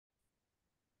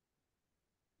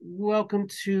Welcome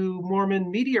to Mormon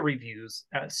Media Reviews,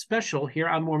 special here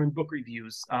on Mormon Book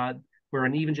Reviews, where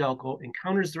an evangelical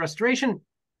encounters the restoration.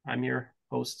 I'm your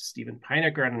host, Stephen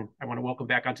Peinecker, and I want to welcome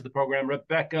back onto the program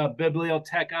Rebecca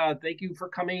Biblioteca. Thank you for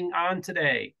coming on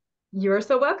today. You're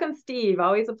so welcome, Steve.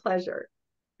 Always a pleasure.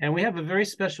 And we have a very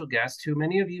special guest who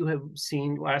many of you have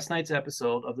seen last night's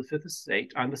episode of The Fifth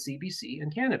Estate on the CBC in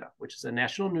Canada, which is a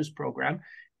national news program.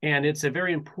 And it's a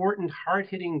very important,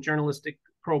 hard-hitting journalistic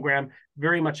program,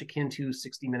 very much akin to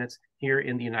 60 Minutes here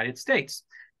in the United States.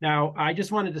 Now, I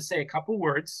just wanted to say a couple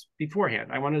words beforehand.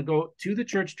 I wanted to go to the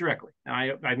church directly. Now,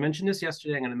 I mentioned this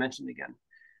yesterday. I'm going to mention it again.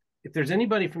 If there's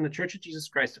anybody from the Church of Jesus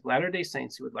Christ of Latter-day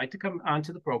Saints who would like to come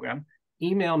onto the program,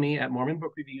 email me at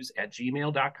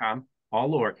mormonbookreviews@gmail.com, all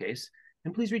lowercase,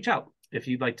 and please reach out. If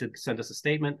you'd like to send us a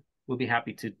statement, we'll be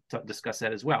happy to discuss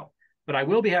that as well. But I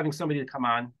will be having somebody to come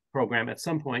on program at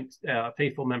some point, a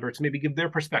faithful member, to maybe give their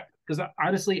perspective. Because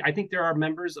honestly, I think there are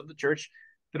members of the church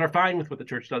that are fine with what the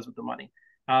church does with the money.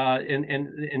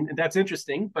 And that's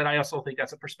interesting, but I also think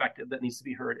that's a perspective that needs to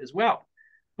be heard as well.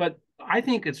 But I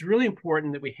think it's really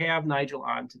important that we have Nigel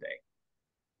on today.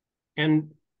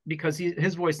 And because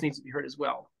his voice needs to be heard as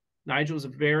well. Nigel is a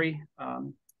very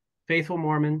faithful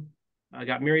Mormon,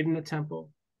 got married in the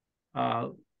temple,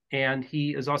 and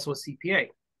he is also a CPA.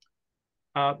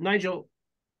 Nigel,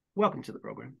 welcome to the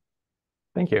program.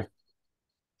 Thank you.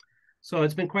 So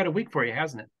it's been quite a week for you,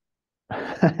 hasn't it?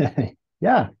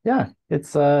 Yeah.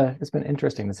 It's been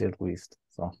interesting to say the least.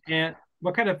 So, and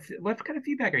what kind of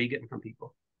feedback are you getting from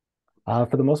people?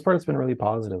 For the most part, it's been really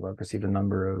positive. I've received a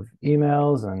number of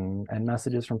emails and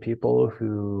messages from people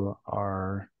who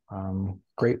are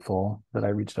grateful that I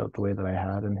reached out the way that I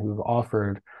had, and who've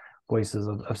offered voices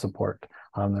of support.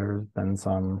 There's been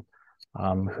some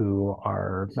who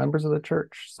are members of the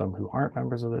church, some who aren't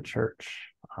members of the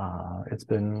church. It's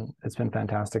been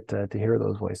fantastic to hear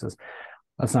those voices.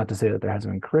 That's not to say that there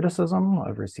hasn't been criticism.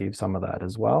 I've received some of that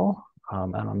as well,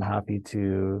 and I'm happy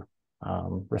to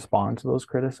respond to those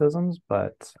criticisms.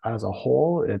 But as a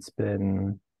whole, it's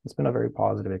been a very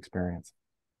positive experience.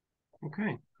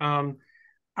 Okay.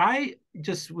 I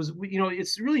just was,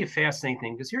 it's really a fascinating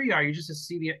thing, because here you are, you're just a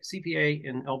CPA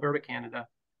in Alberta, Canada,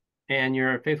 and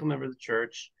you're a faithful member of the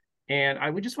church. And I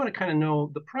would just want to kind of know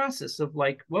the process of,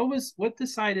 like, what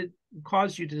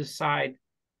caused you to decide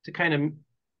to kind of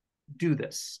do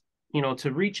this,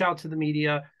 to reach out to the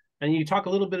media. And you talk a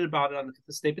little bit about it on the Fifth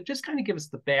Estate, but just kind of give us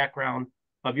the background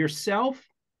of yourself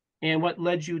and what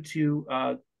led you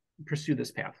to pursue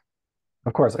this path.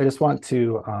 Of course. I just want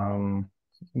to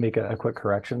make a quick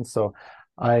correction. So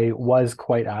I was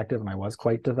quite active and I was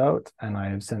quite devout, and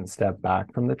I've since stepped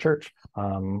back from the church.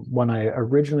 When I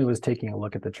originally was taking a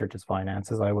look at the church's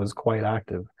finances, I was quite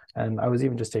active. And I was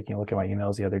even just taking a look at my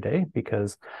emails the other day,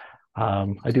 because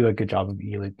I do a good job of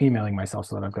emailing myself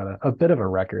so that I've got a bit of a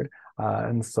record.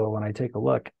 And so when I take a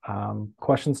look,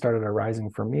 questions started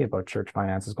arising for me about church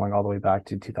finances going all the way back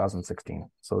to 2016.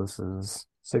 So this is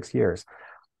 6 years.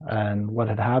 And what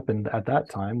had happened at that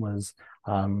time was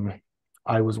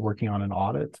I was working on an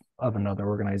audit of another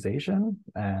organization,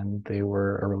 and they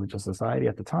were a religious society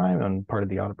at the time. And part of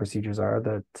the audit procedures are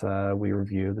that we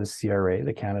review the CRA,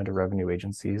 the Canada Revenue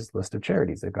Agency's list of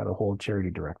charities. They've got a whole charity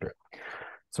directorate.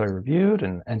 So I reviewed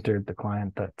and entered the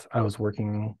client that I was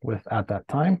working with at that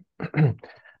time,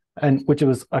 and which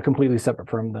was a completely separate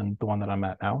firm than the one that I'm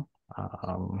at now,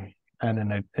 and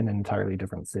in an entirely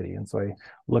different city. And so I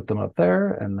looked them up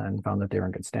there and then found that they were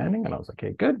in good standing. And I was like,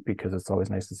 okay, good, because it's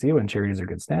always nice to see when charities are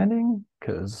good standing,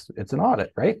 because it's an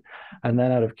audit, right? And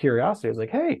then out of curiosity, I was like,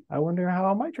 hey, I wonder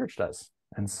how my church does.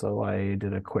 And so I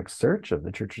did a quick search of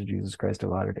the Church of Jesus Christ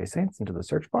of Latter-day Saints into the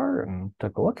search bar and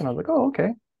took a look, and I was like, oh, okay,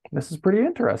 this is pretty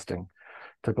interesting.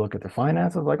 Took a look at their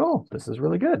finances, like, oh, this is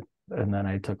really good. And then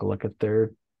I took a look at their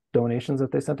donations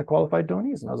that they sent to qualified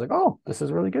donees, and I was like, oh, this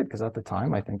is really good, because at the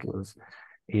time I think it was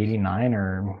 89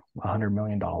 or $100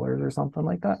 million or something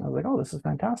like that. And I was like, oh, this is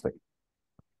fantastic.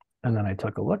 And then I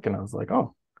took a look and I was like,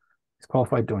 oh, these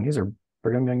qualified donees are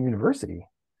Brigham Young University.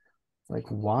 Like,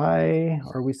 why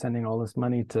are we sending all this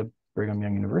money to Brigham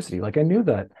Young University? Like, I knew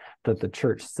that the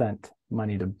church sent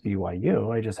money to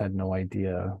BYU. I just had no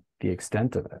idea the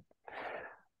extent of it.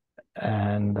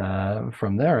 And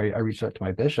from there, I reached out to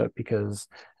my bishop, because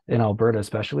in Alberta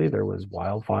especially, there was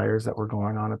wildfires that were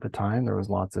going on at the time. There was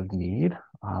lots of need.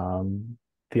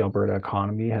 The Alberta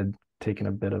economy had taken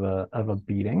a bit of a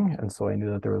beating, and so I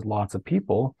knew that there was lots of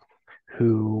people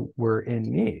who were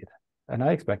in need. And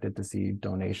I expected to see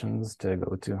donations to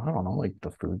go to, I don't know, like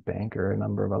the food bank or a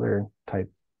number of other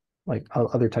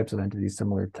types of entities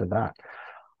similar to that.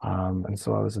 And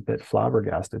so I was a bit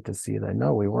flabbergasted to see that,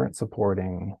 no, we weren't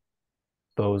supporting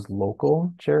those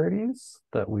local charities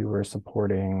that we were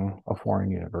supporting a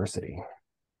foreign university.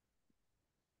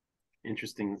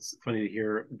 Interesting. It's funny to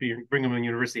hear Brigham Young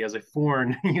University as a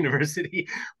foreign university,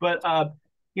 but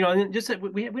and just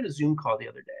we had a Zoom call the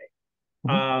other day,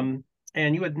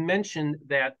 and you had mentioned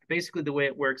that basically the way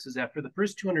it works is that for the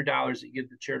first $200 that you give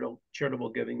the charitable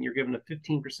giving, you're given a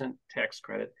 15% tax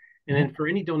credit, and then for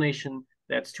any donation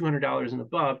that's $200 and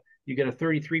above, you get a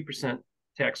 33%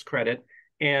 tax credit,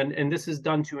 and this is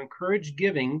done to encourage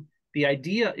giving. The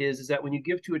idea is that when you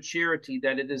give to a charity,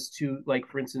 that it is to, like,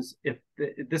 for instance, if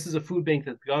this is a food bank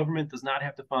that the government does not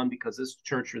have to fund because this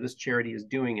church or this charity is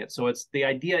doing it. So it's the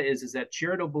idea is that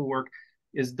charitable work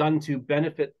is done to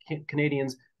benefit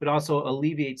Canadians, but also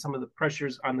alleviate some of the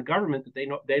pressures on the government that they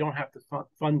don't have to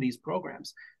fund these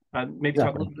programs. Maybe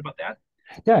talk a little bit about that.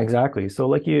 Yeah, exactly. So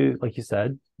like you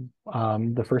said,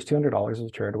 the first $200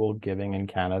 of charitable giving in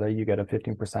Canada, you get a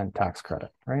 15% tax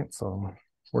credit, right? So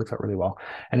works out really well.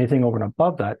 Anything over and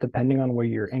above that, depending on where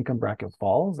your income bracket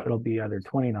falls, it'll be either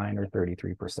 29 or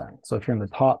 33%. So if you're in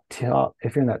the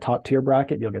if you're in that top tier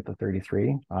bracket, you'll get the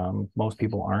 33. Most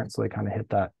people aren't, so they kind of hit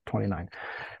that 29.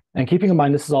 And keeping in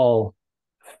mind, this is all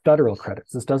federal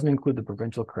credits. This doesn't include the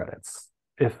provincial credits.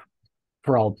 If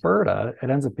for Alberta, it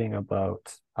ends up being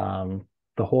about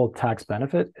the whole tax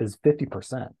benefit is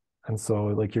 50%. And so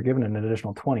like you're given an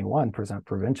additional 21%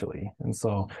 provincially. And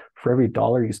so for every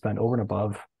dollar you spend over and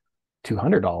above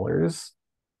 $200,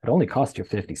 it only costs you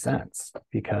 50 cents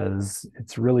because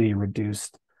it's really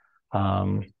reduced.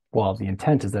 Well, the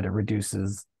intent is that it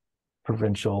reduces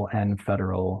provincial and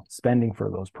federal spending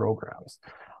for those programs.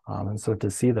 And so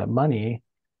to see that money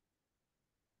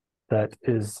that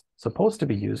is supposed to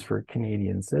be used for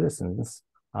Canadian citizens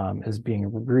is being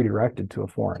redirected to a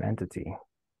foreign entity.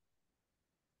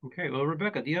 Okay, well,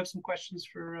 Rebecca, do you have some questions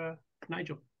for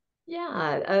Nigel?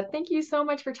 Yeah, thank you so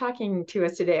much for talking to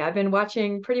us today. I've been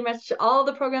watching pretty much all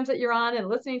the programs that you're on and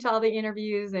listening to all the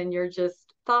interviews, and you're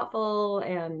just thoughtful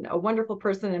and a wonderful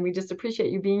person, and we just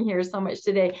appreciate you being here so much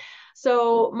today.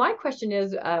 So my question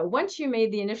is, once you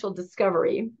made the initial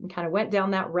discovery and kind of went down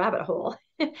that rabbit hole,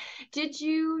 did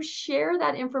you share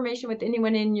that information with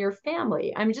anyone in your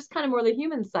family? I mean, just kind of more the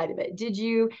human side of it. Did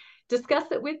you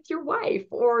discuss it with your wife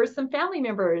or some family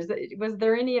members? Was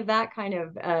there any of that kind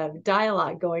of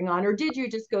dialogue going on, or did you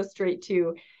just go straight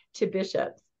to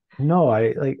bishops? No,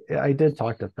 I did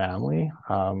talk to family.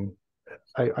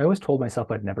 I always told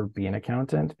myself I'd never be an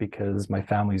accountant because my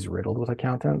family's riddled with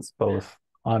accountants, both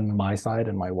on my side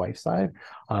and my wife's side.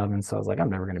 And so I was like, I'm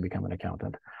never going to become an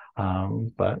accountant.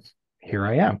 But here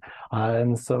I am.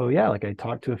 And so, yeah, like I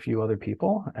talked to a few other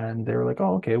people and they were like,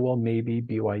 oh, okay, well, maybe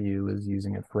BYU is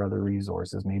using it for other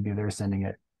resources. Maybe they're sending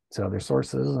it to other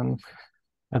sources. And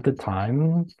at the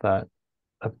time that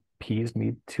appeased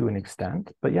me to an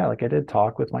extent, but yeah, like I did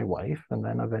talk with my wife and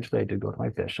then eventually I did go to my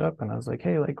bishop and I was like,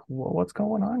 hey, like what's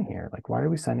going on here? Like, why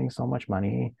are we sending so much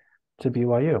money to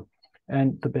BYU?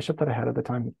 And the bishop that I had at the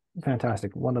time,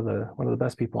 fantastic, one of the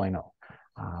best people I know.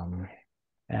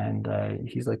 And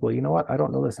he's like, well, you know what? I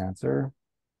don't know this answer,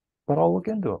 but I'll look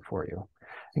into it for you.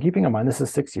 And keeping in mind, this is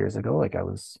 6 years ago. Like I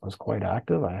was quite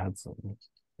active. I had some,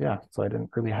 yeah. So I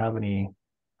didn't really have any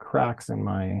cracks in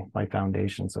my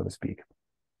foundation, so to speak.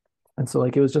 And so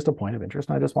like it was just a point of interest,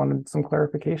 and I just wanted some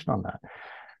clarification on that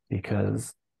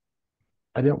because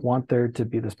I didn't want there to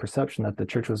be this perception that the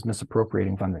church was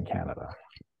misappropriating funds in Canada.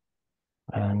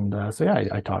 And so yeah,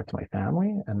 I talked to my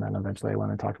family, and then eventually I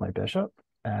went and talked to my bishop.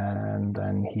 And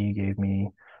then he gave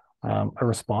me a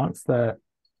response that,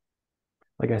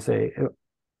 like I say, it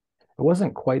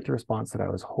wasn't quite the response that I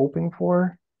was hoping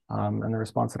for. And the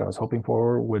response that I was hoping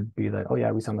for would be that, oh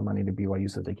yeah, we send the money to BYU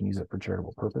so they can use it for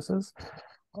charitable purposes.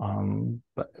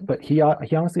 But he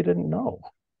honestly didn't know.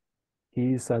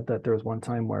 He said that there was one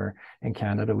time where in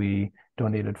Canada we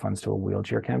donated funds to a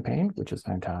wheelchair campaign, which is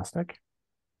fantastic.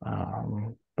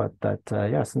 But that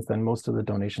yeah, since then most of the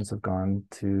donations have gone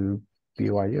to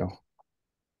BYU.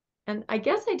 And I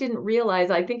guess I didn't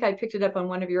realize, I think I picked it up on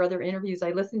one of your other interviews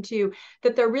I listened to,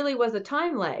 that there really was a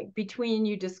time lag between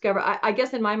you discover. I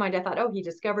guess in my mind, I thought, oh, he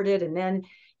discovered it and then,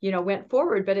 went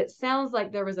forward. But it sounds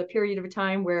like there was a period of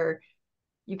time where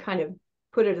you kind of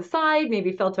put it aside,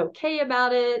 maybe felt okay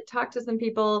about it, talked to some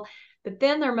people. But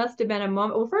then there must have been a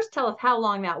moment. Well, first tell us how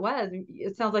long that was.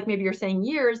 It sounds like maybe you're saying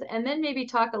years, and then maybe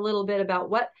talk a little bit about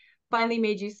what finally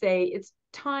made you say it's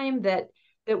time that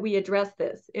we address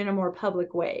this in a more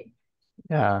public way.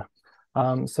 Yeah.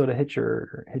 So to hit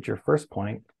your first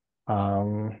point,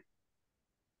 yeah,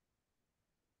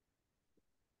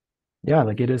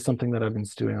 like it is something that I've been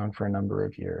stewing on for a number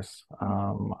of years.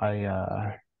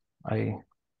 I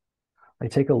I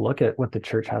take a look at what the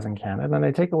church has in Canada, and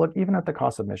I take a look even at the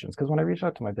cost of missions. Because when I reached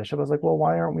out to my bishop, I was like, well,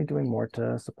 why aren't we doing more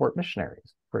to support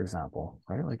missionaries, for example,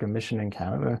 right? Like a mission in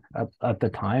Canada at the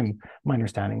time, my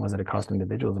understanding was that it cost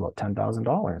individuals about $10,000.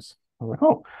 I was like,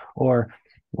 oh, or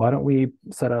why don't we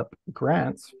set up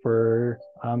grants for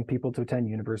people to attend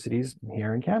universities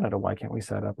here in Canada? Why can't we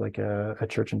set up like a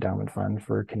church endowment fund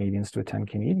for Canadians to attend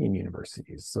Canadian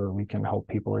universities so we can help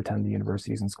people attend the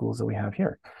universities and schools that we have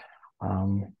here?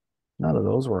 None of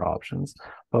those were options.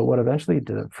 But what eventually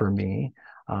did it for me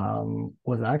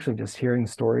was actually just hearing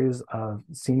stories of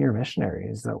senior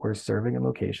missionaries that were serving in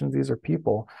locations. These are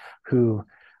people who,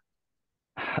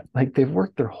 like, they've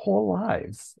worked their whole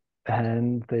lives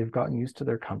and they've gotten used to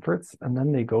their comforts, and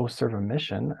then they go serve a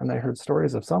mission. And I heard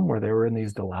stories of some where they were in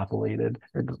these dilapidated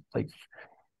or like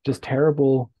just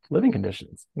terrible living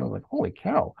conditions. And I was like, holy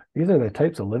cow, these are the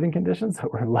types of living conditions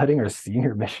that we're letting our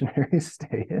senior missionaries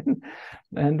stay in.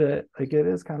 And like, it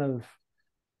is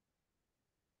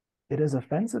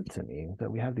offensive to me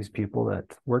that we have these people that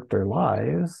work their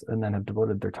lives and then have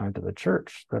devoted their time to the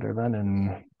church that are then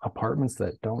in apartments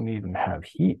that don't even have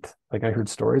heat. Like, I heard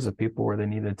stories of people where they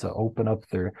needed to open up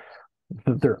their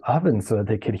oven so that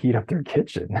they could heat up their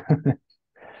kitchen.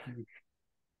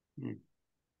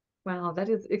 Wow, that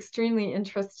is extremely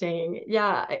interesting.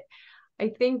 Yeah, I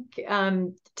think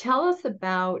tell us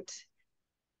about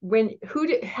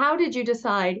how did you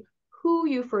decide who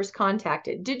you first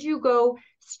contacted? Did you go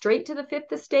straight to the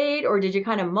Fifth Estate, or did you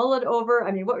kind of mull it over?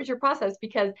 I mean, what was your process?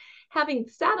 Because having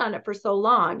sat on it for so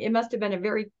long, it must have been a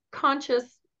very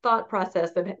conscious thought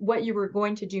process of what you were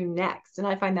going to do next. And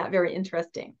I find that very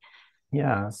interesting.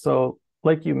 Yeah. So,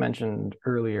 like you mentioned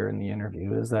earlier in the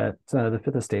interview, is that the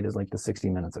Fifth Estate is like the 60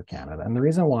 Minutes of Canada. And the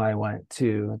reason why I went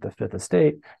to the Fifth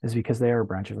Estate is because they are a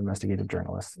branch of investigative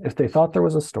journalists. If they thought there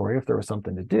was a story, if there was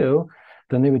something to do,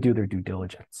 then they would do their due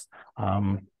diligence.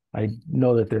 I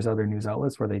know that there's other news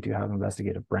outlets where they do have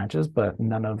investigative branches, but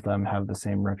none of them have the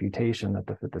same reputation that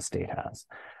the Fifth Estate has.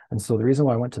 And so the reason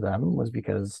why I went to them was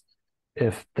because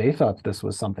if they thought this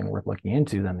was something worth looking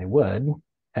into, then they would.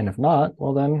 And if not,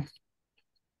 well, then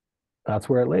that's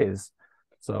where it lays.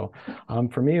 So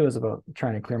for me, it was about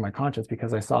trying to clear my conscience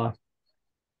because I saw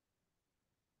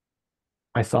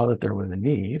that there was a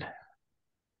need,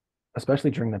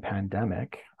 especially during the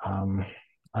pandemic.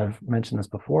 I've mentioned this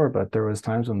before, but there was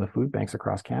times when the food banks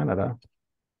across Canada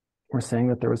were saying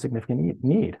that there was significant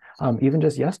need. Even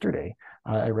just yesterday,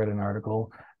 I read an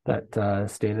article that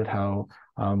stated how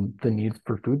the need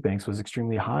for food banks was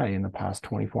extremely high in the past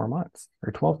 24 months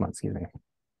or 12 months, excuse me.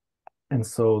 And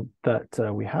so that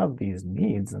we have these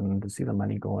needs, and to see the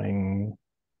money going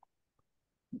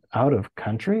out of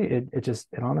country, it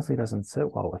honestly doesn't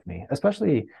sit well with me,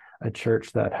 especially a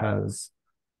church that has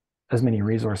as many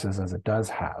resources as it does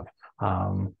have,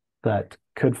 that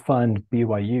could fund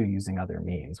BYU using other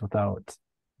means without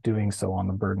doing so on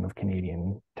the burden of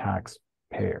Canadian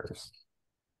taxpayers.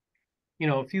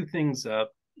 A few things.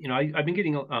 I've been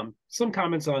getting some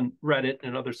comments on Reddit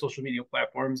and other social media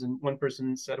platforms, and one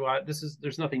person said, "Well,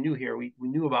 there's nothing new here. We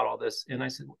knew about all this," and I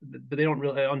said, "But they don't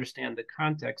really understand the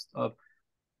context of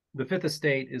the Fifth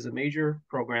Estate is a major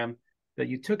program that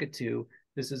you took it to.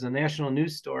 This is a national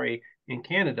news story in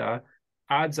Canada.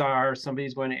 Odds are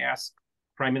somebody's going to ask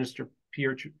Prime Minister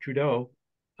Pierre Trudeau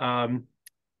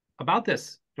about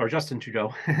this, or Justin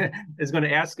Trudeau is going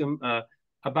to ask him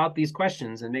about these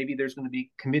questions, and maybe there's going to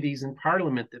be committees in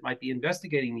Parliament that might be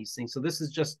investigating these things. So this is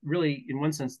just really, in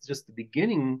one sense, just the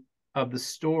beginning of the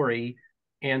story.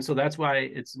 And so that's why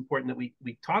it's important that we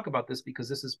talk about this, because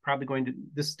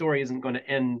this story isn't going to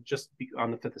end just on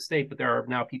the Fifth Estate, but there are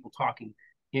now people talking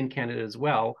in Canada as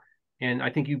well. And I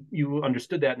think you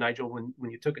understood that, Nigel,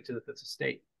 when you took it to the Fifth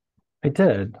Estate. I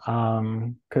did,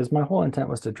 because my whole intent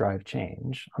was to drive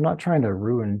change. I'm not trying to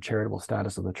ruin charitable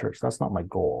status of the church. That's not my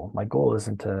goal. My goal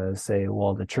isn't to say,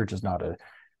 well, the church is not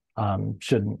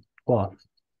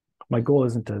my goal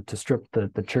isn't to strip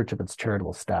the church of its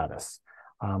charitable status.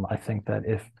 I think that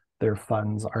if their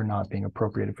funds are not being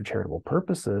appropriated for charitable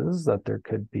purposes, that there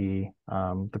could be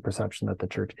the perception that the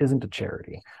church isn't a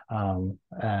charity.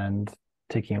 And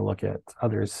taking a look at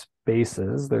other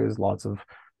spaces, there's lots of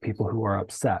people who are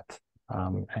upset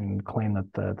and claim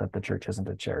that the church isn't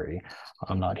a charity.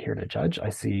 I'm not here to judge. I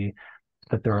see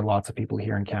that there are lots of people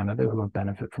here in Canada who have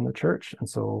benefited from the church. And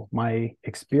so my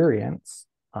experience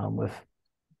with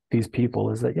these people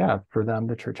is that, yeah, for them,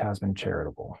 the church has been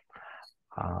charitable.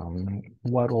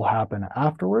 What will happen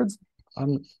afterwards?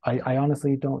 I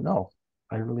honestly don't know.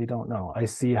 I really don't know. I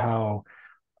see how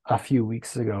a few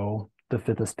weeks ago, the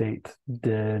Fifth Estate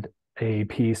did a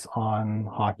piece on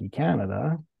Hockey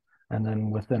Canada, and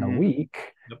then within a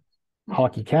week,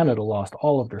 Hockey Canada lost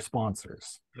all of their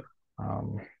sponsors. Yep.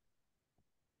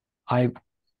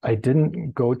 I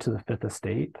didn't go to the Fifth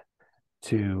Estate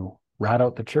to rat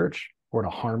out the church or to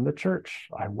harm the church.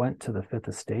 I went to the Fifth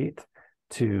Estate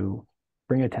to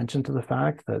bring attention to the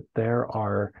fact that there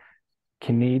are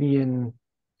Canadian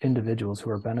individuals who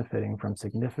are benefiting from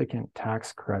significant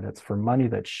tax credits for money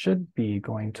that should be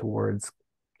going towards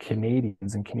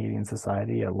Canadians and Canadian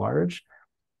society at large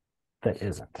that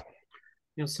isn't.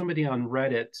 Somebody on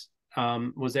Reddit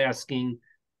was asking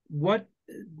what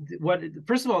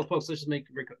first of all, folks, let's just make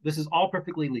this is all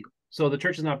perfectly legal. So the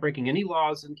church is not breaking any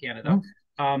laws in Canada.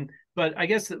 But I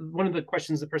guess one of the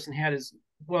questions the person had is,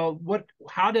 well,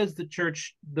 how does the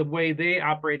church, the way they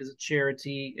operate as a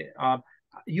charity,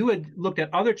 you had looked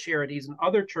at other charities and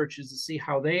other churches to see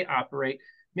how they operate.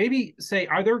 Maybe say,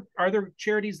 are there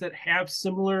charities that have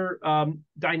similar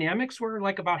dynamics where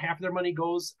like about half of their money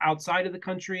goes outside of the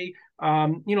country?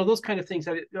 Those kind of things.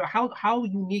 How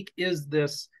unique is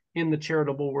this in the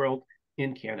charitable world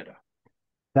in Canada?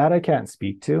 That I can't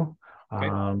speak to. Okay.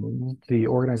 The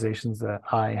organizations that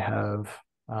I have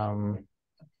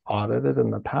audited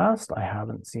in the past, I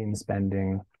haven't seen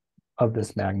spending of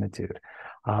this magnitude.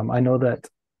 I know that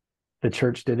the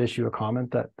church did issue a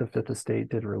comment that the Fifth Estate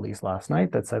did release last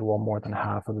night that said, well, more than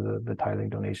half of the tithing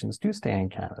donations do stay in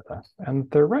Canada. And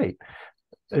they're right.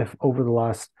 If over the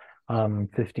last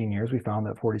 15 years, we found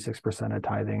that 46% of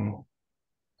tithing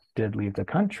did leave the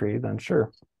country, then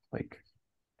sure, like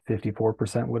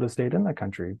 54% would have stayed in the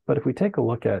country. But if we take a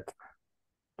look at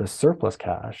the surplus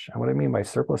cash, and what I mean by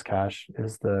surplus cash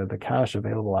is the cash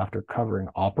available after covering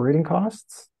operating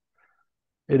costs,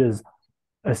 it is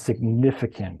a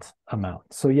significant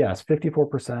amount. So yes,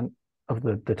 54% of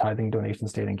the tithing donation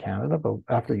stayed in Canada, but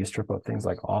after you strip out things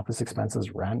like office expenses,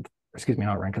 not rent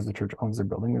because the church owns their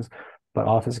buildings, but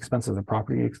office expenses or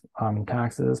property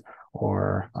taxes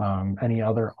or any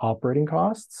other operating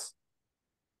costs,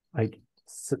 like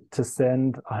to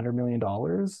send $100 million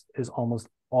is almost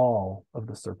all of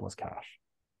the surplus cash.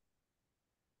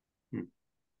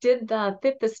 Did the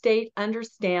Fifth Estate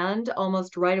understand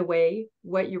almost right away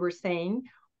what you were saying?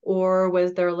 Or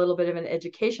was there a little bit of an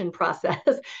education process,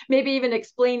 maybe even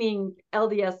explaining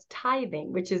LDS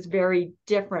tithing, which is very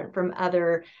different from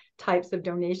other types of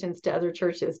donations to other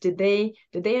churches? Did they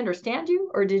understand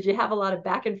you, or did you have a lot of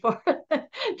back and forth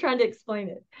trying to explain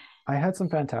it? I had some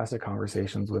fantastic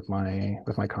conversations with my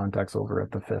contacts over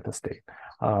at the Fifth Estate.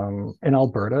 In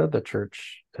Alberta, the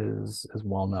church is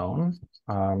well known.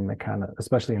 It kind of,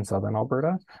 especially in southern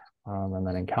Alberta, and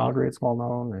then in Calgary, it's well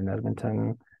known. In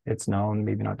Edmonton, it's known,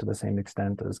 maybe not to the same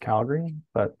extent as Calgary,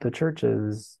 but the church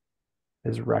is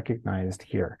recognized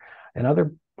here. In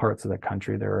other parts of the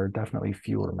country, there are definitely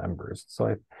fewer members.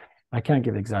 So I can't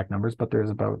give exact numbers, but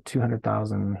there's about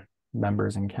 200,000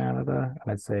 members in Canada,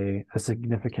 and I'd say a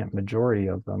significant majority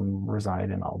of them reside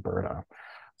in Alberta.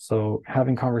 So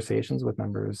having conversations with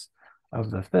members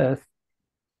of the Fifth,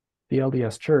 the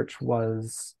LDS Church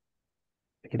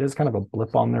it is kind of a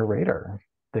blip on their radar.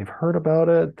 They've heard about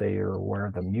it, they are aware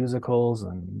of the musicals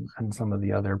and some of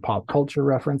the other pop culture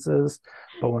references,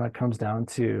 but when it comes down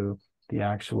to the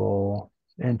actual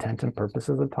intent and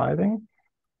purposes of tithing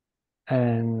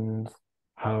and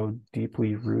how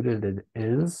deeply rooted it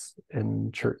is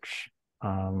in church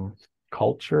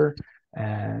culture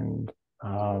and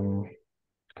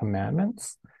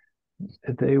commandments,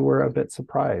 they were a bit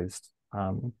surprised.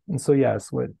 And so yes,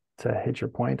 to hit your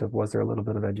point of was there a little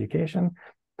bit of education,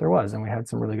 there was, and we had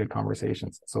some really good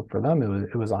conversations. So for them,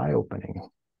 it was eye-opening.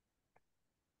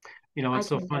 It's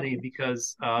so funny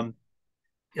because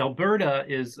Alberta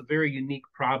is a very unique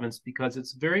province because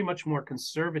it's very much more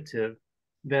conservative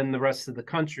than the rest of the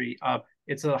country.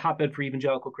 It's a hotbed for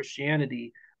evangelical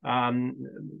Christianity.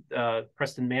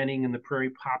 Preston Manning and the Prairie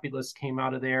Populists came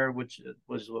out of there, which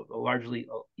was a largely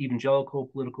evangelical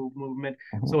political movement.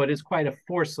 Mm-hmm. So it is quite a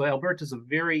force. So Alberta is a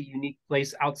very unique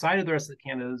place outside of the rest of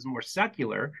Canada. Is more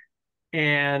secular,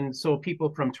 and so people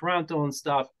from Toronto and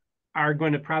stuff are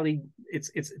going to probably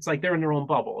it's like they're in their own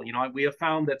bubble. We have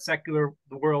found that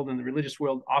the world and the religious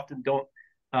world often don't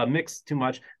mix too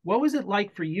much. What was it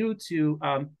like for you to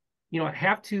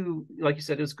have to, like you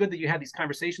said, it was good that you had these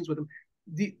conversations with them.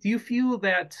 Do you feel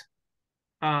that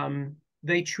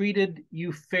they treated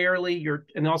you fairly?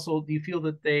 And also, do you feel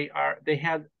that they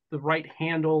had the right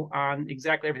handle on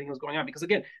exactly everything that was going on? Because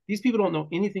again, these people don't know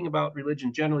anything about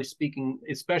religion, generally speaking,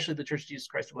 especially the Church of Jesus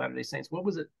Christ of Latter-day Saints. What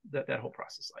was it that whole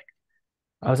process like?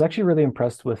 I was actually really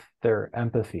impressed with their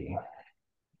empathy,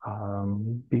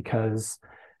 because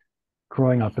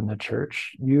growing up in the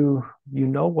church, you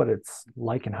know what it's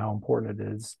like and how important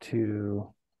it is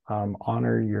to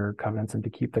honor your covenants and to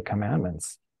keep the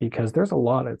commandments, because there's a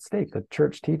lot at stake. The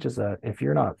church teaches that if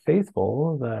you're not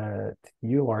faithful, that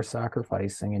you are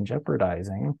sacrificing and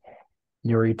jeopardizing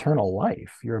your eternal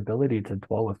life, your ability to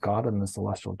dwell with God in the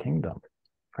celestial kingdom,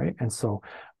 right? And so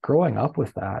growing up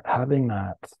with that, having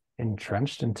that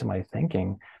entrenched into my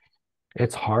thinking,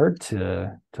 it's hard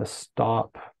to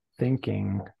stop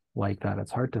thinking like that.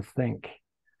 It's hard to think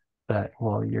that,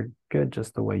 well, you're good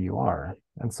just the way you are.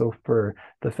 And so for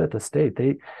the Fifth Estate,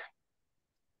 they,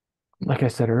 like I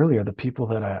said earlier, the people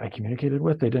that I communicated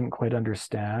with, they didn't quite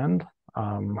understand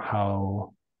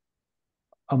how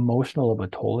emotional of a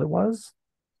toll it was,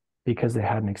 because they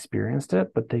hadn't experienced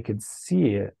it, but they could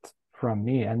see it from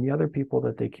me and the other people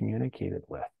that they communicated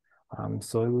with.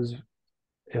 So it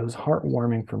was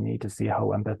heartwarming for me to see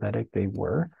how empathetic they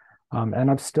were.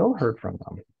 And I've still heard from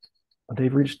them.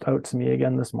 They've reached out to me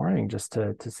again this morning just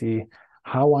to see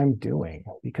how I'm doing,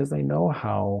 because they know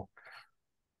how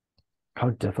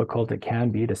difficult it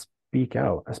can be to speak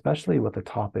out, especially with a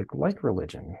topic like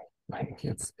religion. Like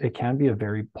it can be a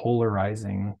very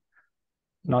polarizing,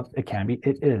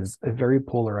 it is a very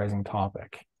polarizing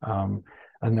topic. And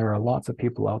there are lots of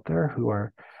people out there who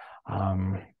are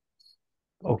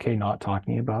okay not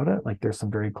talking about it. Like there's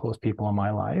some very close people in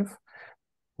my life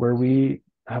where we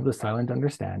have the silent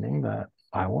understanding that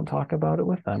I won't talk about it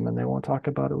with them and they won't talk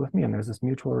about it with me. And there's this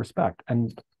mutual respect.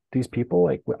 And these people,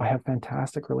 like, I have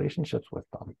fantastic relationships with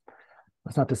them.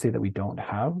 That's not to say that we don't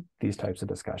have these types of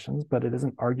discussions, but it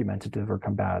isn't argumentative or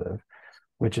combative,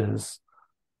 which is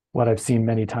what I've seen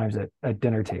many times at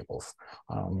dinner tables.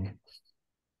 And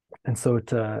so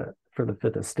for the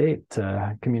Fifth Estate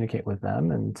to communicate with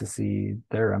them and to see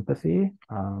their empathy,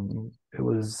 it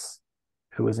was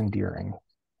endearing.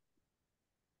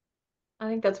 I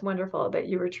think that's wonderful that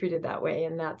you were treated that way,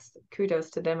 and that's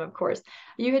kudos to them, of course.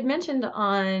 You had mentioned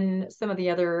on some of the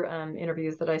other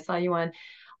interviews that I saw you on,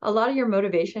 a lot of your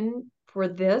motivation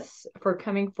for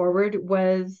coming forward,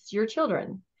 was your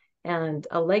children and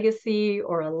a legacy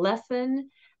or a lesson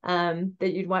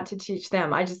that you'd want to teach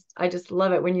them. I just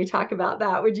love it when you talk about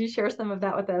that. Would you share some of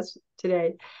that with us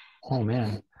today? Oh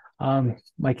man,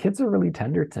 my kids are really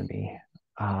tender to me.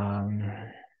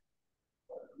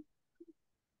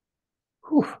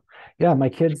 Yeah, my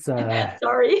kids.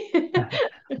 Sorry.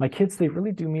 My kids, they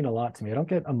really do mean a lot to me. I don't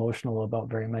get emotional about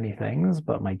very many things,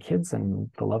 but my kids and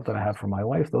the love that I have for my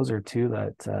wife, those are two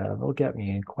that they'll get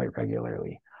me quite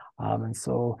regularly. And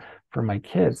so for my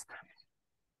kids,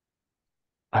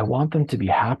 I want them to be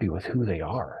happy with who they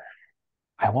are.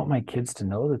 I want my kids to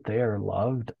know that they are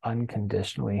loved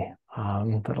unconditionally,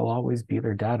 that I'll always be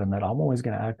their dad, and that I'm always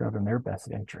going to act out in their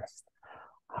best interest.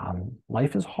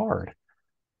 Life is hard.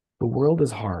 The world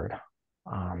is hard.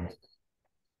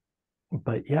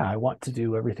 But yeah, I want to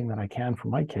do everything that I can for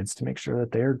my kids to make sure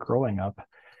that they're growing up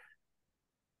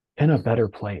in a better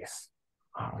place.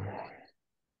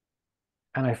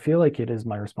 And I feel like it is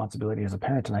my responsibility as a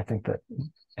parent, and I think that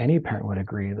any parent would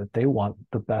agree, that they want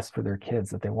the best for their kids,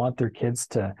 that they want their kids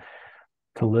to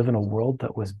live in a world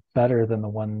that was better than the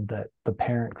one that the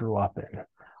parent grew up in.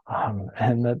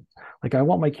 And that, like, I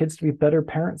want my kids to be better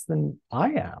parents than I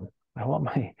am. I want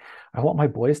my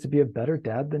boys to be a better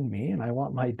dad than me, and I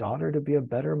want my daughter to be a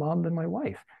better mom than my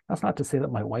wife. That's not to say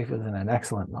that my wife isn't an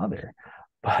excellent mother,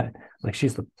 but like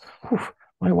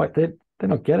my wife, they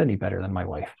don't get any better than my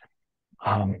wife.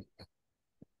 But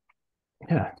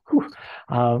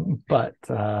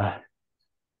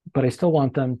I still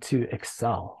want them to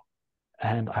excel,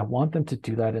 and I want them to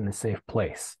do that in a safe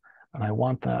place, and I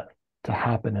want that to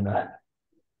happen in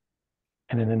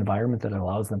an environment that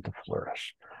allows them to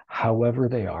flourish, however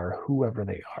they are, whoever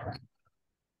they are.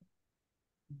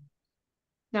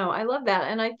 No, I love that.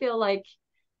 And I feel like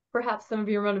perhaps some of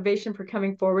your motivation for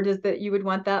coming forward is that you would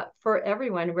want that for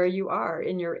everyone where you are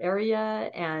in your area,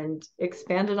 and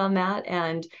expanded on that,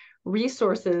 and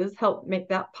resources help make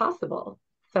that possible.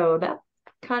 So that's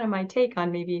kind of my take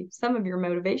on maybe some of your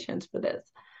motivations for this.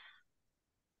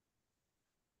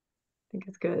 I think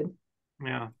it's good.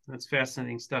 Yeah, that's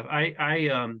fascinating stuff.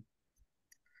 I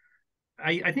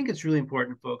think it's really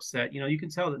important, folks, that you can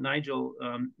tell that Nigel,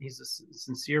 he's a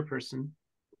sincere person,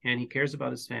 and he cares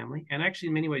about his family. And actually,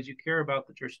 in many ways, you care about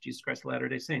the Church of Jesus Christ of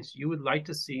Latter-day Saints. You would like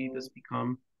to see this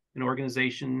become an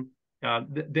organization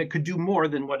that could do more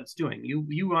than what it's doing. You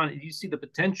see the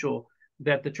potential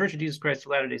that the Church of Jesus Christ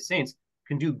of Latter-day Saints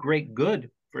can do great good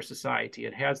for society.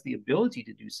 It has the ability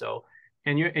to do so.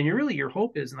 And your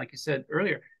hope is, and like you said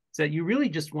earlier, is that you really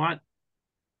just want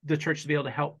the church to be able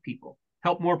to help people,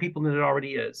 help more people than it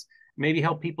already is. Maybe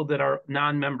help people that are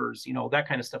non-members, that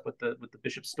kind of stuff with the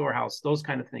Bishop's Storehouse, those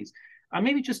kind of things.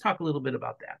 Maybe just talk a little bit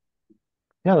about that.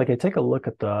 Yeah, like I take a look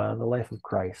at the life of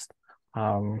Christ.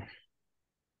 Um,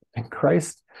 and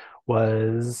Christ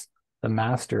was the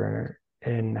master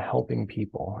in helping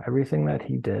people. Everything that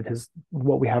he did, his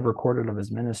what we have recorded of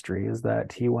his ministry is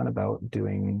that he went about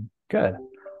doing good.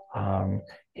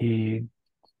 He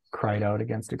cried out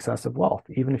against excessive wealth.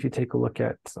 Even if you take a look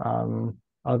at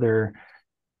other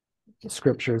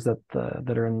scriptures that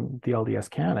are in the LDS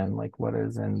canon, like what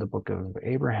is in the Book of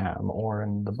Abraham or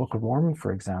in the Book of Mormon,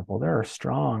 for example, there are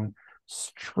strong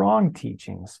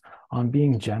teachings on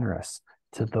being generous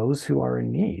to those who are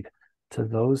in need, to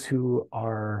those who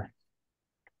are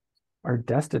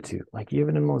destitute. Like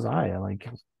even in Mosiah, like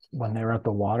when they were at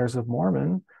the waters of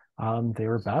Mormon, they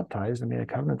were baptized and made a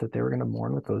covenant that they were going to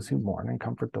mourn with those who mourn and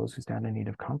comfort those who stand in need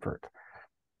of comfort.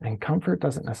 And comfort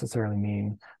doesn't necessarily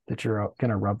mean that you're going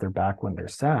to rub their back when they're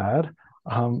sad,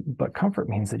 but comfort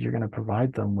means that you're going to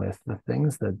provide them with the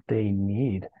things that they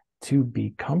need to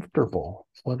be comfortable,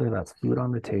 whether that's food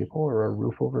on the table or a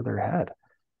roof over their head.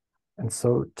 And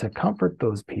so to comfort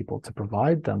those people, to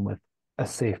provide them with a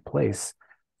safe place,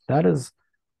 that is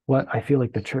what I feel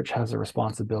like the church has a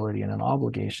responsibility and an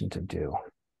obligation to do,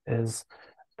 is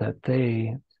that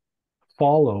they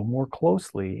follow more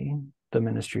closely the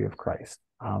ministry of Christ,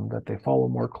 that they follow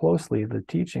more closely the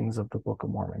teachings of the Book of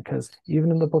Mormon. Because even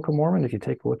in the Book of Mormon, if you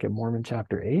take a look at Mormon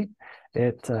chapter 8,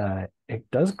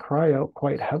 it does cry out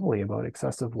quite heavily about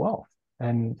excessive wealth.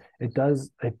 And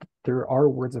there are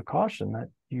words of caution that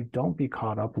you don't be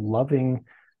caught up loving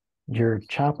your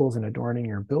chapels and adorning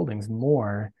your buildings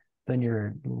more than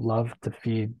your love to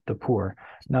feed the poor.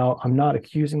 Now, I'm not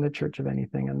accusing the church of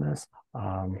anything in this.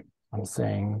 I'm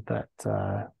saying that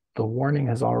the warning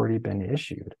has already been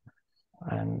issued,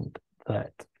 and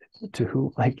that to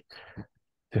whom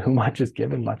much is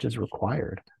given, much is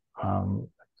required.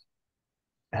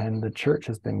 And the church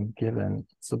has been given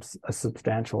a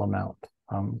substantial amount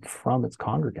from its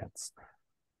congregants.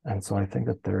 And so I think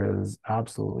that there is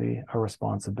absolutely a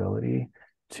responsibility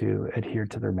to adhere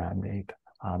to their mandate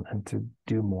and to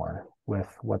do more with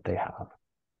what they have.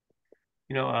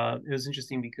 It was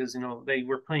interesting because, they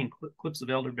were playing clips of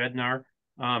Elder Bednar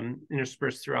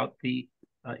interspersed throughout the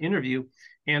interview.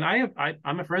 And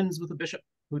I'm friends with a bishop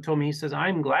who told me, he says,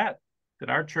 I'm glad that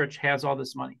our church has all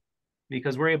this money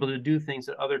because we're able to do things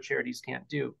that other charities can't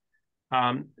do.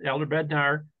 Elder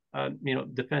Bednar,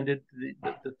 defended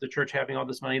the church having all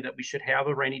this money, that we should have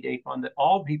a rainy day fund, that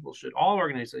all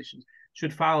organizations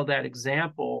should follow that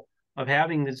example of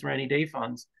having these rainy day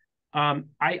funds. I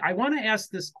want to ask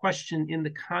this question in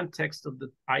the context of the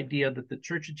idea that the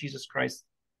Church of Jesus Christ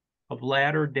of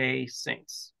Latter-day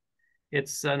Saints,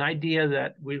 it's an idea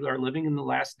that we are living in the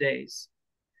last days.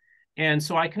 And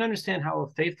so I can understand how a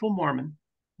faithful Mormon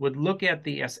would look at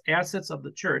the assets of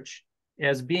the church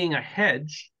as being a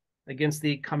hedge against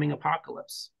the coming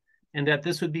apocalypse, and that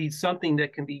this would be something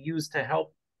that can be used to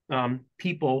help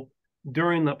people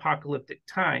during the apocalyptic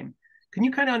time. Can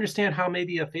you kind of understand how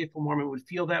maybe a faithful Mormon would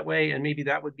feel that way, and maybe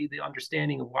that would be the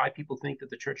understanding of why people think that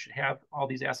the church should have all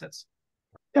these assets?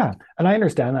 Yeah, and I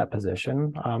understand that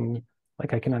position.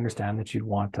 Like I can understand that you'd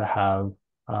want to have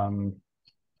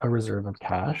a reserve of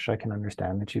cash. I can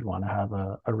understand that you'd want to have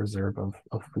a reserve of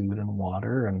food and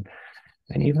water and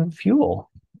even fuel.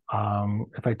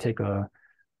 If I think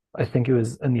it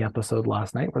was in the episode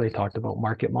last night where they talked about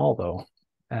Market Mall, though,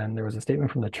 and there was a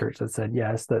statement from the church that said,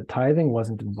 yes, that tithing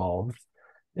wasn't involved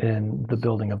in the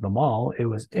building of the mall. It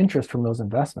was interest from those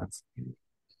investments.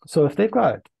 So if they've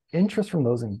got interest from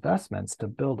those investments to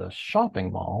build a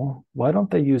shopping mall, why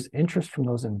don't they use interest from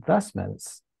those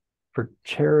investments for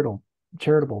charitable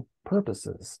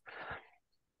purposes?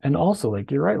 And also,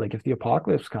 like, you're right, like if the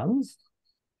apocalypse comes,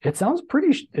 it sounds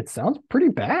pretty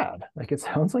bad. Like it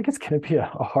sounds like it's going to be a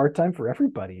hard time for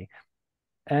everybody.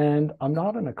 And I'm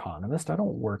not an economist. I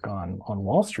don't work on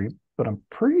Wall Street, but I'm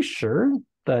pretty sure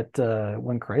that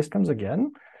when Christ comes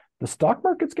again, the stock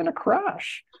market's going to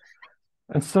crash.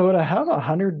 And so to have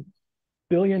 $100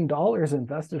 billion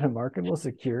invested in marketable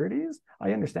securities,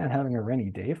 I understand having a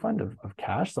rainy day fund of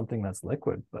cash, something that's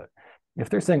liquid. But if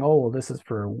they're saying, oh, well, this is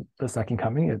for the second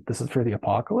coming, this is for the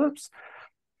apocalypse,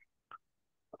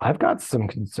 I've got some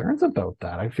concerns about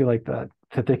that. I feel like that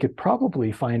they could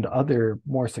probably find other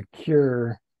more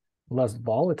secure, less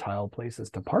volatile places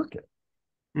to park it.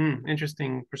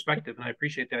 Interesting perspective, and I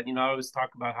appreciate that. I always talk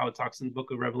about how it talks in the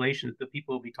book of Revelation that the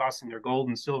people will be tossing their gold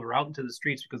and silver out into the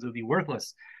streets because it would be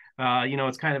worthless.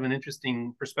 It's kind of an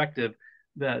interesting perspective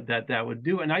that would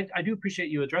do. And I do appreciate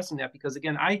you addressing that because,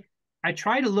 again, I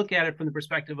try to look at it from the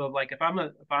perspective of like, if I'm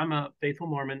a faithful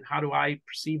Mormon, how do I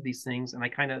perceive these things? And I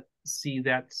kind of see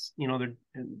that's,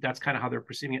 that's kind of how they're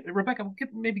perceiving it. Rebecca,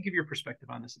 maybe give your perspective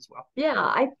on this as well. Yeah,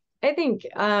 I think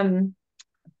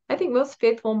I think most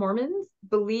faithful Mormons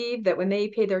believe that when they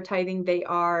pay their tithing, they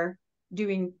are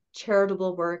doing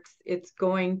charitable works. It's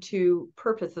going to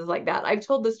purposes like that. I've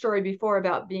told the story before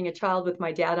about being a child with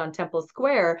my dad on Temple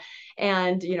Square,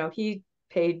 and he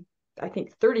paid, I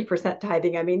think, 30%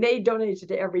 tithing. I mean, they donated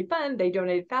to every fund, they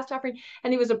donated fast offering,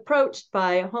 and he was approached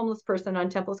by a homeless person on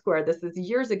Temple Square. This is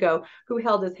years ago, who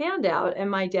held his hand out,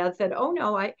 and my dad said, "Oh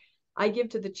no, I give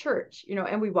to the church,"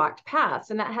 and we walked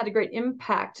past. And that had a great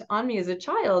impact on me as a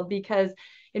child, because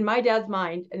in my dad's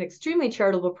mind, an extremely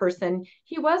charitable person,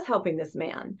 he was helping this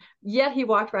man, yet he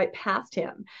walked right past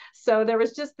him. So there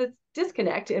was just this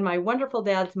disconnect in my wonderful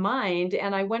dad's mind.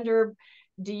 And I wonder,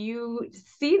 do you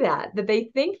see that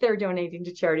they think they're donating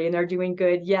to charity and they're doing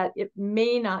good, yet it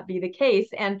may not be the case?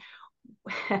 And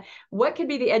what could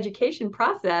be the education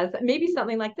process? Maybe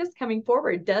something like this coming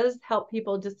forward does help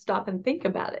people just stop and think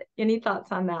about it. Any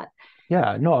thoughts on that?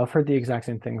 Yeah, no, I've heard the exact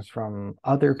same things from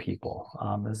other people,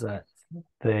 is that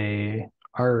they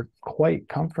are quite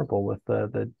comfortable with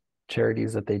the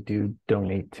charities that they do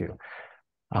donate to.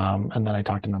 And then I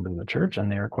talked to members of the church, and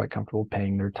they are quite comfortable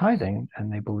paying their tithing, and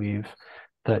they believe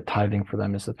that tithing for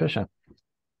them is sufficient.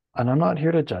 And I'm not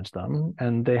here to judge them,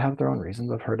 and they have their own reasons.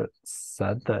 I've heard it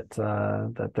said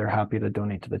that they're happy to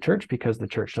donate to the church because the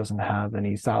church doesn't have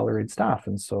any salaried staff,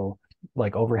 and so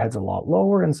like overhead's a lot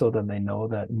lower, and so then they know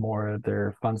that more of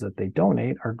their funds that they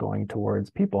donate are going towards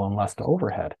people and less to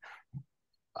overhead.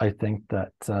 I think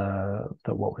that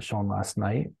what was shown last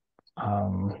night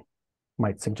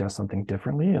might suggest something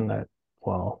differently, and that,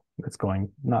 well, it's going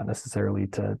not necessarily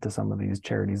to some of these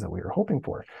charities that we were hoping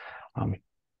for.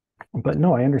 But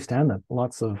no, I understand that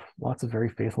lots of very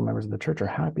faithful members of the church are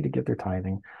happy to give their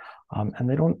tithing, and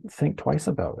they don't think twice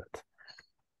about it,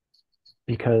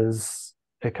 because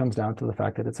it comes down to the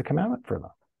fact that it's a commandment for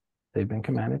them. They've been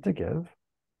commanded to give,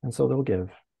 and so they'll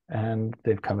give. And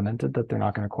they've covenanted that they're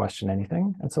not going to question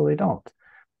anything, and so they don't.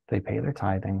 They pay their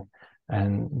tithing,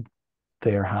 and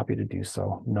they are happy to do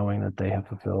so, knowing that they have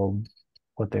fulfilled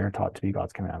what they are taught to be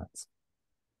God's commandments.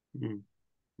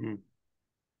 Mm-hmm.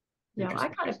 Yeah, I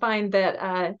kind of find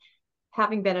that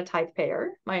having been a tithe payer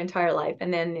my entire life,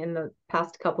 and then in the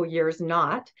past couple years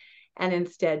not, and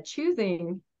instead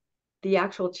choosing the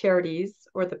actual charities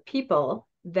or the people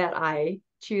that I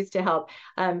choose to help,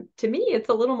 to me, it's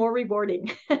a little more rewarding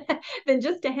than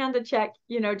just to hand a check,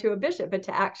 to a bishop, but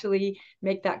to actually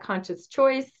make that conscious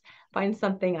choice, find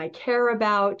something I care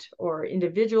about or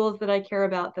individuals that I care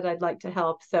about that I'd like to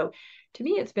help. So to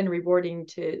me, it's been rewarding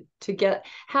to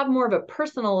have more of a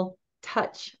personal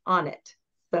touch on it.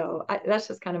 So that's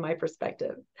just kind of my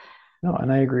perspective. No,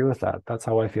 and I agree with that. That's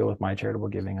how I feel with my charitable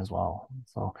giving as well.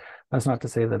 So that's not to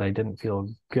say that I didn't feel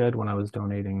good when I was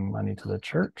donating money to the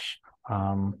church.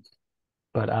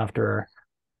 But after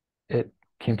it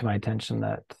came to my attention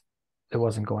that it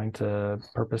wasn't going to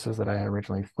purposes that I had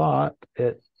originally thought,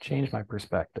 it changed my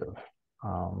perspective.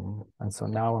 And so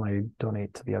now when I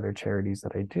donate to the other charities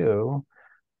that I do,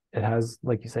 it has,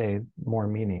 like you say, more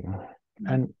meaning.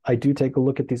 And I do take a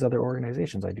look at these other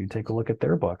organizations. I do take a look at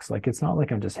their books. Like, it's not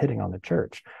like I'm just hitting on the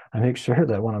church. I make sure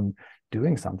that when I'm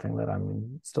doing something that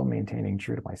I'm still maintaining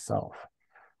true to myself.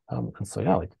 And so,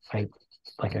 yeah,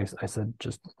 like I said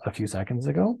just a few seconds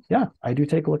ago, yeah, I do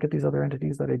take a look at these other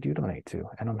entities that I do donate to,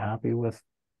 and I'm happy with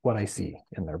what I see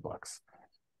in their books.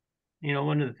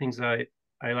 One of the things I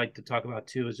like to talk about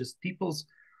too is just people's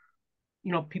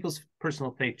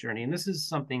personal faith journey. And this is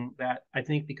something that I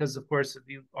think, because of course, if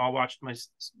you all watched my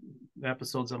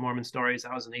episodes of Mormon Stories,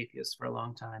 I was an atheist for a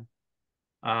long time.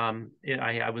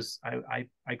 I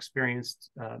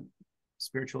experienced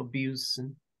spiritual abuse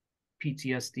and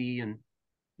PTSD, and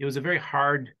it was a very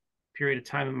hard period of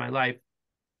time in my life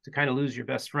to kind of lose your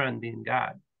best friend, being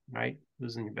God, right?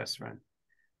 Losing your best friend.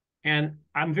 And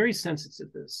I'm very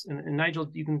sensitive to this. And Nigel,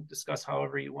 you can discuss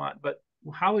however you want, but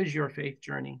how is your faith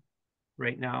journey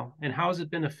right now, and how has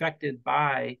it been affected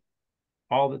by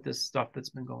all of this stuff that's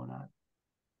been going on?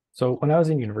 So when I was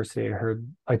in university,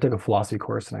 I took a philosophy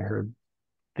course, and I heard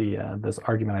this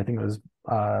argument. I think it was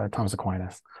Thomas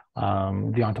Aquinas,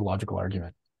 the ontological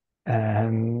argument,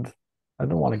 and I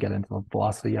don't want to get into the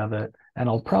philosophy of it, and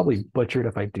I'll probably butcher it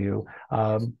if I do,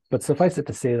 but suffice it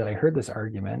to say that I heard this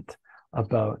argument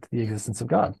about the existence of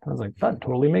God. I was like, that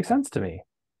totally makes sense to me.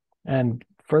 And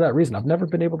for that reason, I've never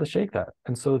been able to shake that.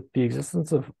 And so the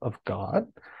existence of God,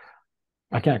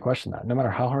 I can't question that. No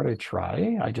matter how hard I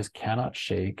try, I just cannot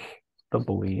shake the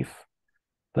belief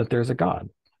that there's a God.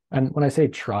 And when I say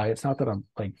try, it's not that I'm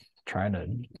like trying to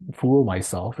fool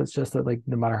myself. It's just that like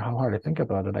no matter how hard I think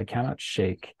about it, I cannot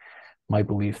shake my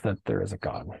belief that there is a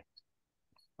God.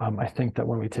 I think that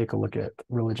when we take a look at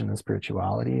religion and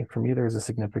spirituality, for me, there's a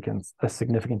significant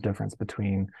difference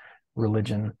between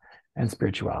religion and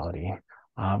spirituality.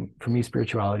 For me,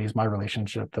 spirituality is my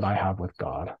relationship that I have with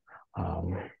God,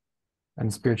 and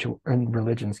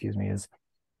religion, excuse me, is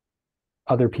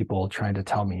other people trying to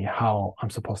tell me how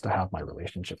I'm supposed to have my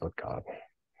relationship with God.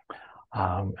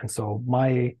 And so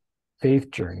my faith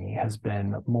journey has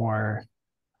been more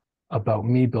about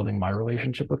me building my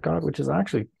relationship with God, which is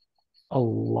actually a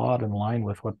lot in line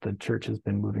with what the church has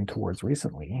been moving towards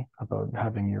recently, about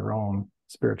having your own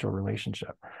spiritual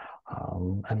relationship,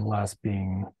 and less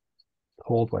being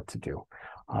told what to do.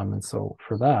 And so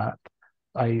for that,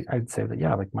 I'd say that,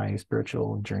 yeah, like my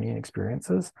spiritual journey and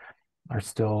experiences are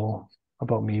still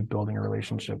about me building a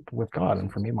relationship with God.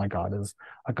 And for me, my God is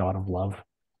a God of love,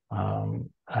 and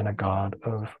a God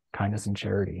of kindness and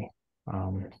charity.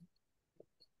 And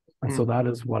so that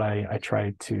is what I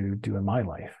try to do in my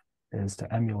life, is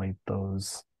to emulate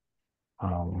those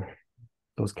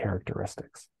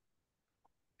characteristics.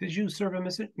 Did you serve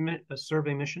a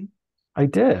survey mission? I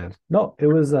did. No, it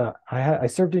was I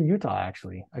served in Utah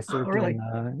actually. I served really?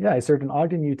 I served in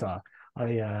Ogden, Utah.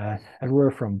 I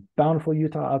everywhere from Bountiful,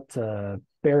 Utah up to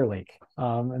Bear Lake.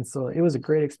 And so it was a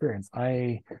great experience.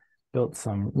 I built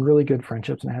some really good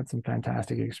friendships and I had some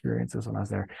fantastic experiences when I was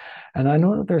there. And I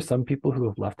know that there's some people who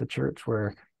have left the church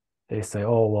where they say,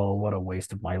 oh, well, what a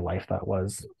waste of my life that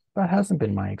was. That hasn't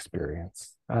been my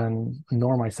experience, and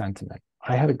nor my sentiment.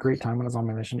 I had a great time when I was on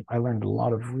my mission. I learned a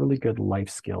lot of really good life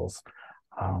skills.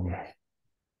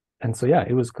 And so, yeah,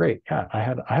 it was great. Yeah, I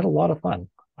had a lot of fun.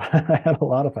 I had a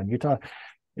lot of fun. Utah,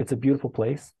 it's a beautiful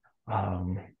place.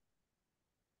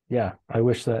 Yeah, I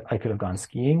wish that I could have gone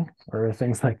skiing or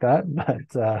things like that,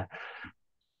 but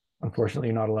unfortunately,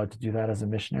 you're not allowed to do that as a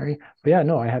missionary. But yeah,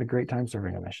 no, I had a great time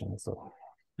serving a mission. So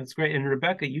that's great. And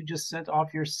Rebecca, you just sent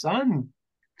off your son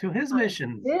to his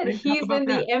mission. He's in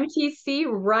the MTC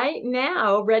right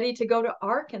now, ready to go to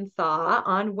Arkansas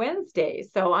on Wednesday.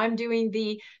 So I'm doing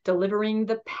delivering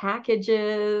the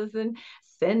packages and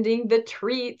sending the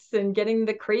treats and getting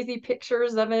the crazy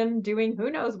pictures of him doing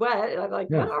who knows what. I'm like,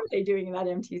 what are they doing in that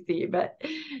MTC? But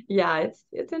yeah,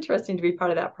 it's interesting to be part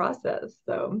of that process.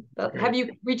 So have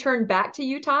you returned back to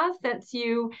Utah since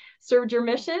you served your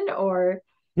mission, or?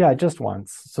 Yeah, just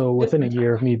once. So within a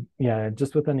year of me,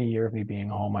 just within a year of me being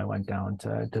home, I went down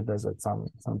to visit some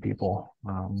people.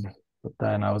 But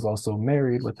then I was also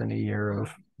married within a year of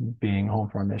being home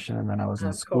for a mission, and then I was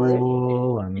in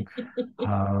school, and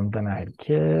then I had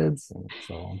kids, and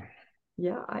so.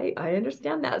 Yeah, I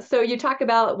understand that. So you talk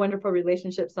about wonderful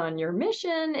relationships on your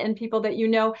mission and people that you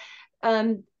know.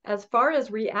 As far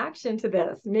as reaction to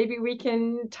this, maybe we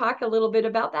can talk a little bit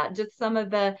about that. Just some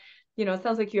of the, it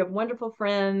sounds like you have wonderful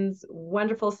friends,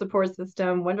 wonderful support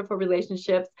system, wonderful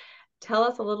relationships. Tell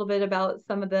us a little bit about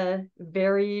some of the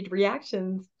varied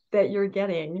reactions that you're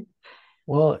getting.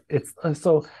 Well, it's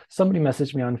so somebody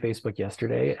messaged me on Facebook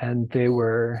yesterday, and they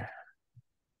were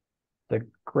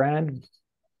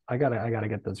I gotta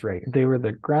get this right. They were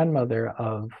the grandmother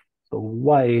of the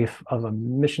wife of a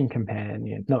mission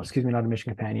companion. No, excuse me, not a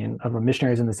mission companion, of a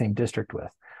missionary in the same district with.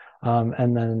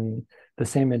 And then the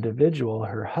same individual,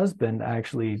 her husband,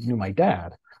 actually knew my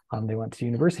dad. They went to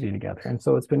university together. And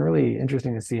so it's been really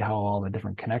interesting to see how all the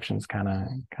different connections kind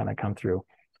of come through.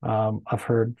 I've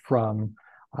heard from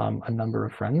a number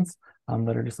of friends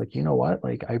that are just like, you know what,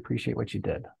 like, I appreciate what you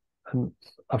did. And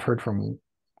I've heard from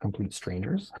complete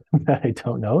strangers that I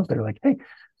don't know. They're like, hey,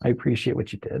 I appreciate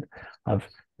what you did. I've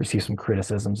received some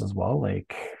criticisms as well.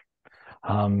 Like,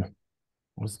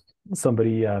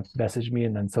 somebody messaged me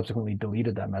and then subsequently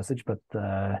deleted that message, but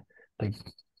they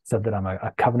said that I'm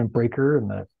a covenant breaker and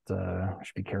that I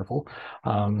should be careful.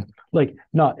 Like,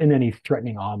 not in any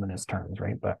threatening, ominous terms,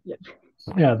 right? But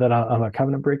yeah, that I'm a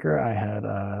covenant breaker. I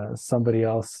had somebody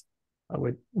else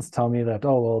would tell me that,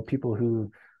 oh, well, people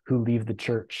who leave the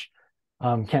church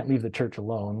can't leave the church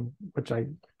alone, which I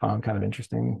found kind of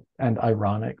interesting and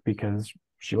ironic, because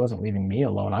she wasn't leaving me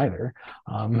alone either.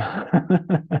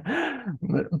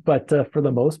 But for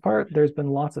the most part, there's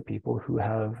been lots of people who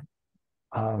have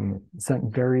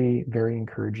sent very, very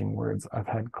encouraging words. I've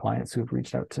had clients who've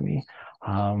reached out to me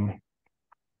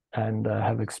and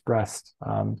have expressed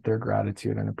their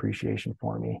gratitude and appreciation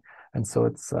for me. And so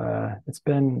it's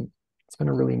been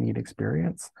a really neat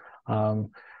experience.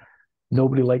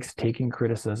 Nobody likes taking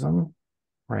criticism,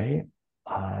 right?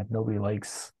 Nobody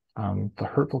likes the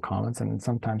hurtful comments, and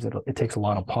sometimes it takes a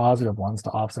lot of positive ones to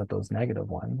offset those negative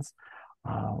ones.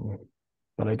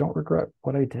 but I don't regret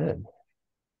what I did.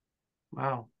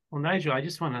 Wow. Well, Nigel, I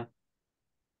just want to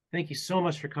thank you so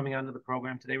much for coming onto the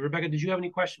program today. Rebecca, did you have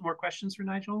any more questions for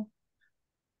Nigel?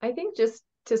 I think just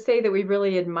to say that we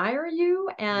really admire you,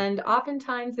 and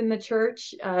oftentimes in the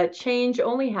church, change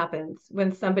only happens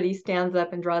when somebody stands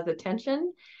up and draws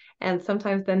attention. And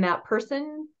sometimes then that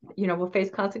person, will face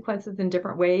consequences in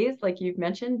different ways, like you've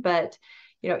mentioned, but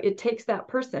it takes that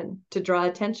person to draw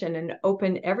attention and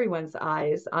open everyone's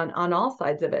eyes on all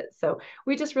sides of it. So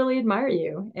we just really admire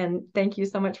you, and thank you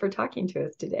so much for talking to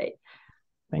us today.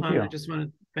 Thank you. I just want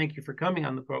to thank you for coming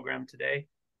on the program today.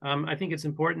 I think it's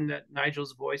important that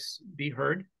Nigel's voice be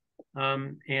heard,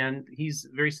 and he's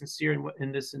very sincere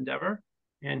in this endeavor,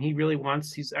 and he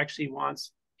actually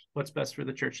wants what's best for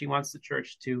the church. He wants the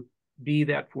church to be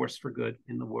that force for good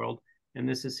in the world, and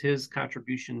this is his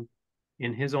contribution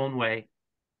in his own way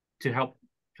to help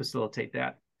facilitate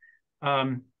that.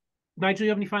 Nigel, you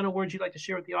have any final words you'd like to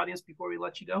share with the audience before we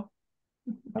let you go?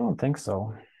 I don't think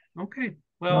so. Okay.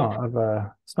 Well, no,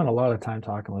 I've spent a lot of time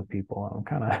talking with people. I'm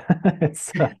kind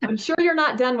of. I'm sure you're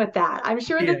not done with that. I'm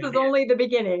sure this is only the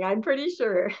beginning. I'm pretty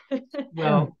sure.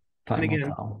 Well, time and again,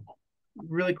 will tell.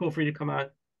 Really cool for you to come on,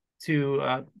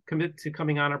 to commit to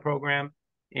coming on our program,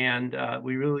 and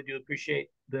we really do appreciate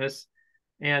this.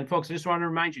 And folks, I just want to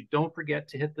remind you, don't forget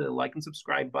to hit the like and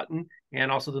subscribe button,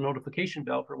 and also the notification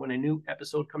bell for when a new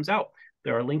episode comes out.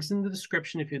 There are links in the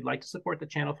description if you'd like to support the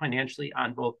channel financially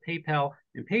on both PayPal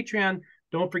and Patreon.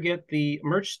 Don't forget the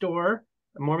merch store,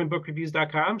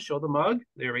 MormonBookReviews.com. Show the mug.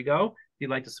 There we go. If you'd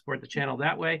like to support the channel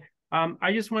that way.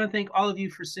 I just want to thank all of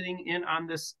you for sitting in on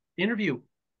this interview.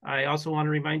 I also want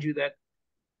to remind you that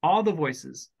all the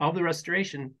voices of the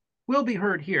restoration will be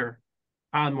heard here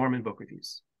on Mormon Book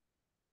Reviews.